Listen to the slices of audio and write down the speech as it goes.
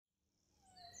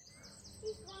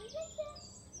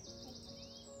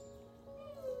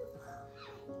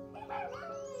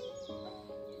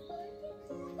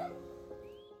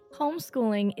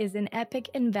Homeschooling is an epic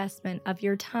investment of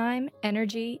your time,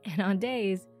 energy, and on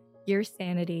days, your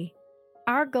sanity.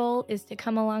 Our goal is to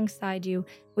come alongside you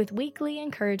with weekly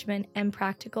encouragement and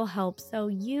practical help so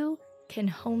you can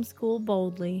homeschool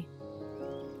boldly.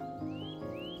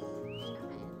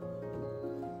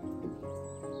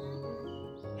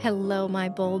 Hello, my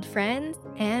bold friends,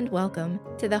 and welcome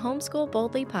to the Homeschool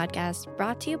Boldly podcast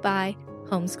brought to you by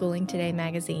Homeschooling Today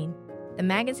magazine, the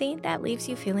magazine that leaves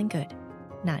you feeling good,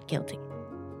 not guilty.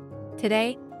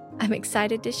 Today, I'm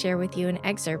excited to share with you an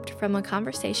excerpt from a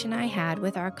conversation I had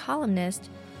with our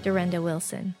columnist, Durenda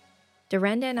Wilson.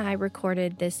 Durenda and I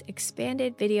recorded this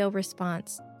expanded video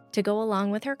response to go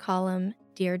along with her column,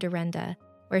 Dear Durenda,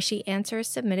 where she answers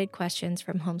submitted questions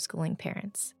from homeschooling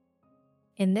parents.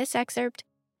 In this excerpt,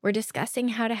 we're discussing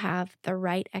how to have the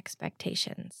right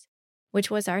expectations, which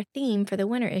was our theme for the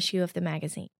winter issue of the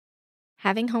magazine.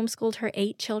 Having homeschooled her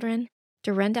 8 children,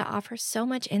 Durenda offers so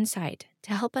much insight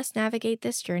to help us navigate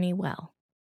this journey well.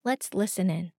 Let's listen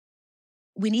in.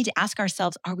 We need to ask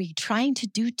ourselves, are we trying to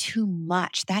do too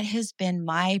much? That has been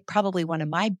probably one of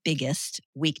my biggest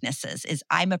weaknesses is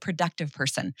I'm a productive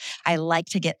person. I like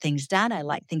to get things done. I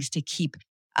like things to keep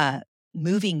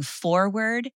moving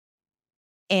forward.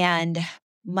 And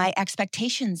my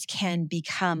expectations can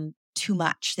become too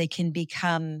much. They can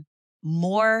become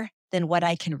more than what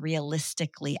I can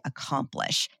realistically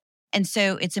accomplish. And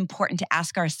so it's important to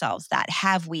ask ourselves that,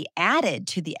 have we added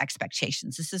to the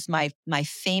expectations? This is my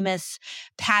famous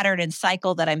pattern and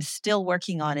cycle that I'm still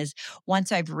working on is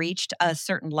once I've reached a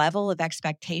certain level of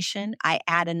expectation, I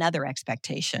add another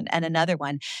expectation and another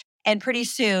one. And pretty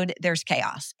soon there's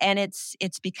chaos. And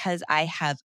it's because I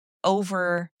have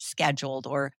overscheduled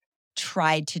or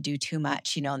tried to do too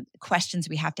much. Questions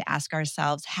we have to ask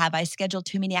ourselves, have I scheduled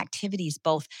too many activities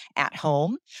both at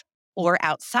home or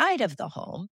outside of the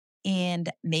home? And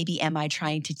maybe am I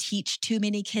trying to teach too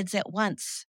many kids at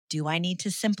once? Do I need to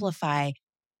simplify?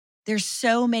 There's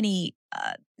so many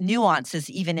nuances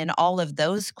even in all of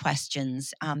those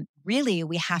questions. Really,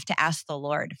 we have to ask the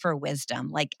Lord for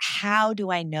wisdom. Like, how do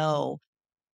I know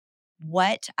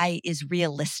what is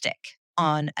realistic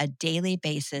on a daily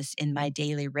basis in my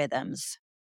daily rhythms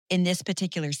in this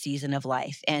particular season of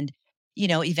life? And,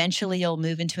 eventually you'll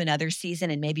move into another season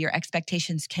and maybe your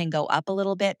expectations can go up a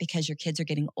little bit because your kids are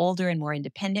getting older and more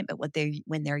independent. But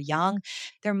when they're young,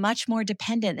 they're much more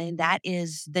dependent. And that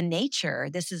is the nature.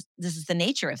 This is the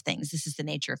nature of things. This is the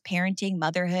nature of parenting,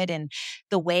 motherhood, and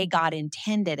the way God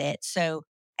intended it. So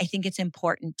I think it's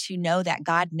important to know that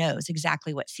God knows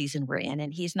exactly what season we're in,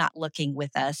 and He's not looking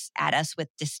at us with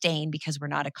disdain because we're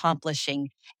not accomplishing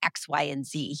X, Y, and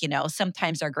Z.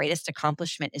 Sometimes our greatest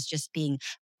accomplishment is just being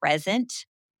present,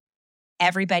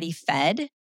 everybody fed,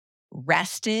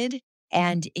 rested,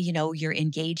 and you're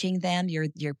engaging them,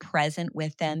 you're present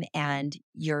with them, and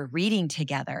you're reading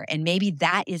together. And maybe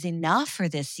that is enough for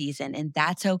this season, and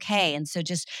that's okay. And so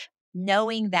just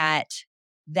knowing that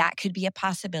could be a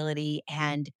possibility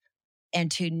and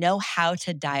to know how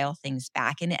to dial things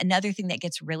back. And another thing that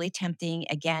gets really tempting,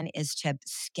 again, is to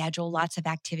schedule lots of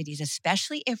activities,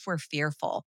 especially if we're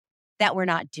fearful that we're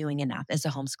not doing enough as a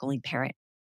homeschooling parent.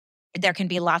 There can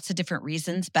be lots of different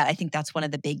reasons, but I think that's one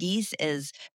of the biggies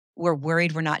is we're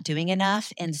worried we're not doing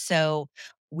enough. And so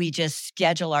we just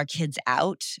schedule our kids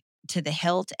out to the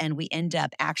hilt and we end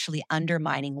up actually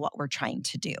undermining what we're trying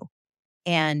to do.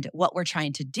 And what we're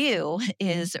trying to do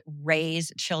is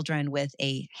raise children with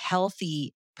a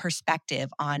healthy perspective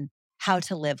on how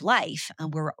to live life.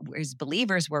 We're, as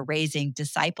believers, we're raising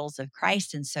disciples of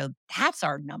Christ. And so that's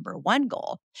our number one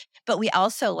goal. But we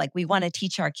also, we want to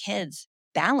teach our kids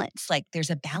balance. There's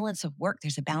a balance of work.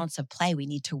 There's a balance of play. We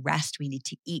need to rest. We need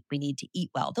to eat. We need to eat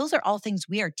well. Those are all things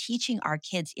we are teaching our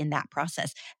kids in that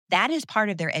process. That is part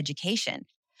of their education.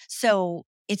 So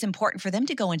it's important for them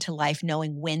to go into life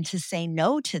knowing when to say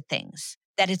no to things,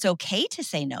 that it's okay to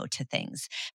say no to things.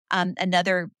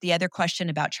 The other question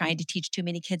about trying to teach too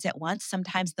many kids at once,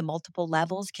 sometimes the multiple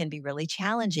levels can be really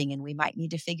challenging, and we might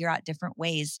need to figure out different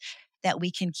ways that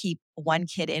we can keep one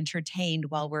kid entertained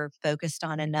while we're focused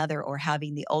on another, or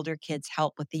having the older kids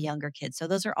help with the younger kids. So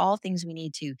those are all things we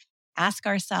need to ask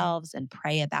ourselves and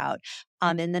pray about.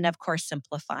 And then, of course,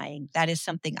 simplifying. That is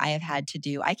something I have had to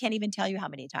do. I can't even tell you how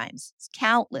many times. It's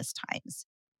countless times.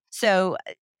 So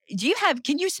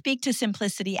can you speak to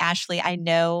simplicity, Ashley? I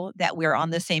know that we're on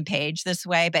the same page this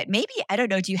way, but maybe, I don't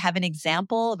know, do you have an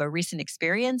example of a recent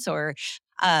experience or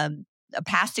a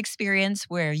past experience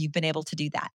where you've been able to do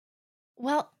that?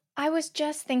 Well, I was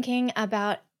just thinking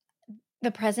about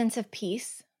the presence of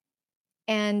peace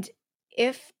And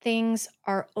if things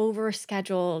are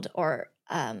overscheduled or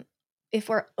if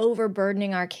we're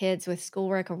overburdening our kids with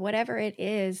schoolwork or whatever it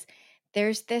is,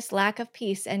 there's this lack of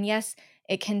peace. And yes,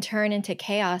 it can turn into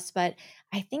chaos, but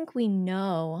I think we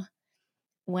know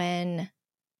when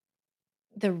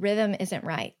the rhythm isn't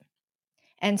right.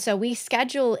 And so we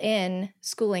schedule in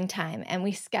schooling time and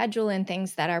we schedule in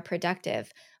things that are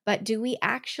productive. But do we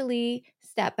actually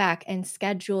step back and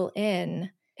schedule in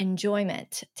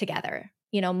enjoyment together?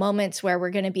 Moments where we're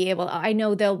going to be able, I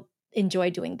know they'll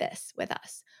enjoy doing this with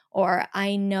us, or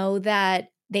I know that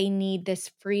they need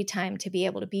this free time to be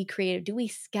able to be creative. Do we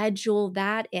schedule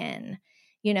that in?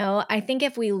 I think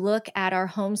if we look at our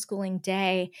homeschooling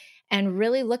day and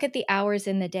really look at the hours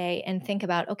in the day and think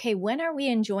about, okay, when are we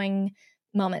enjoying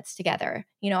moments together?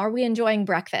 Are we enjoying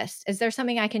breakfast? Is there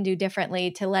something I can do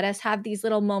differently to let us have these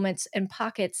little moments and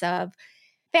pockets of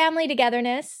family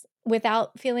togetherness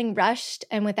without feeling rushed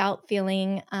and without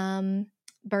feeling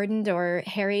burdened or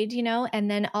harried,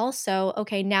 And then also,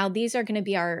 okay, now these are going to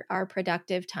be our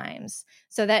productive times,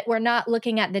 so that we're not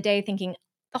looking at the day thinking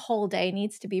the whole day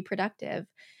needs to be productive.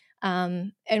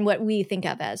 And what we think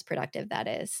of as productive, that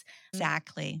is.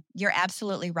 Exactly. You're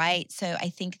absolutely right. So I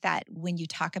think that when you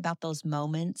talk about those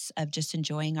moments of just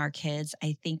enjoying our kids,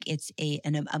 I think it's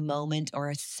a moment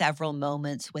or several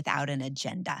moments without an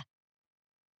agenda.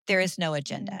 There is no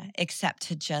agenda except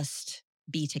to just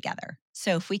be together.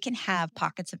 So if we can have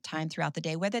pockets of time throughout the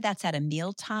day, whether that's at a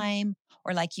meal time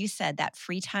or like you said, that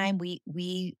free time,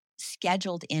 we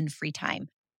scheduled in free time,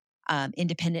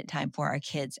 independent time for our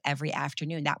kids every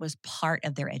afternoon. That was part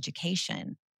of their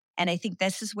education. And I think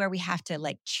this is where we have to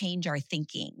change our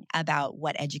thinking about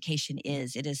what education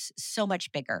is. It is so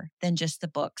much bigger than just the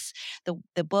books.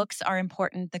 The books are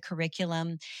important, the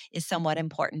curriculum is somewhat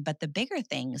important, but the bigger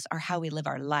things are how we live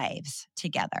our lives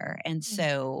together. And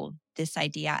so this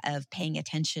idea of paying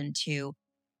attention to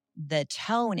the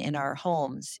tone in our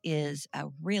homes is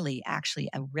actually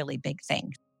a really big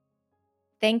thing.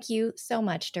 Thank you so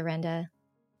much, Dorinda.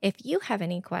 If you have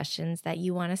any questions that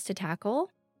you want us to tackle,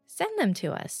 send them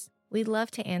to us. We'd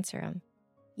love to answer them.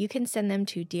 You can send them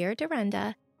to Dear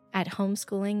Dorinda at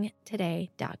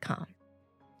homeschoolingtoday.com.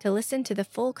 To listen to the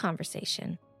full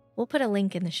conversation, we'll put a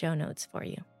link in the show notes for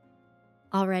you.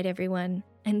 All right, everyone.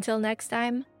 Until next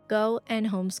time, go and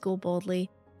homeschool boldly.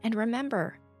 And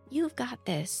remember, you've got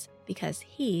this because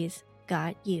he's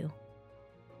got you.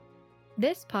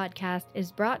 This podcast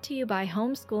is brought to you by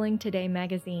Homeschooling Today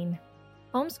magazine.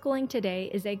 Homeschooling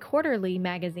Today is a quarterly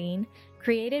magazine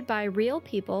created by real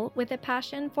people with a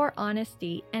passion for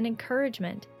honesty and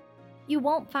encouragement. You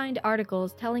won't find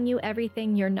articles telling you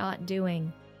everything you're not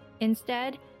doing.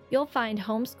 Instead, you'll find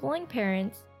homeschooling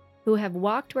parents who have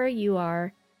walked where you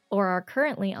are or are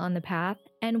currently on the path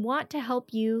and want to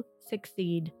help you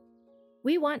succeed.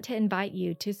 We want to invite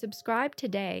you to subscribe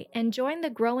today and join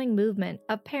the growing movement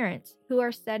of parents who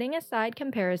are setting aside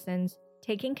comparisons,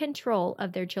 taking control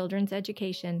of their children's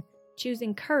education,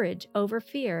 choosing courage over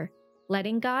fear,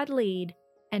 letting God lead,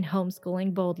 and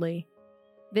homeschooling boldly.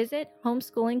 Visit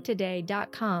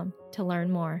homeschoolingtoday.com to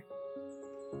learn more.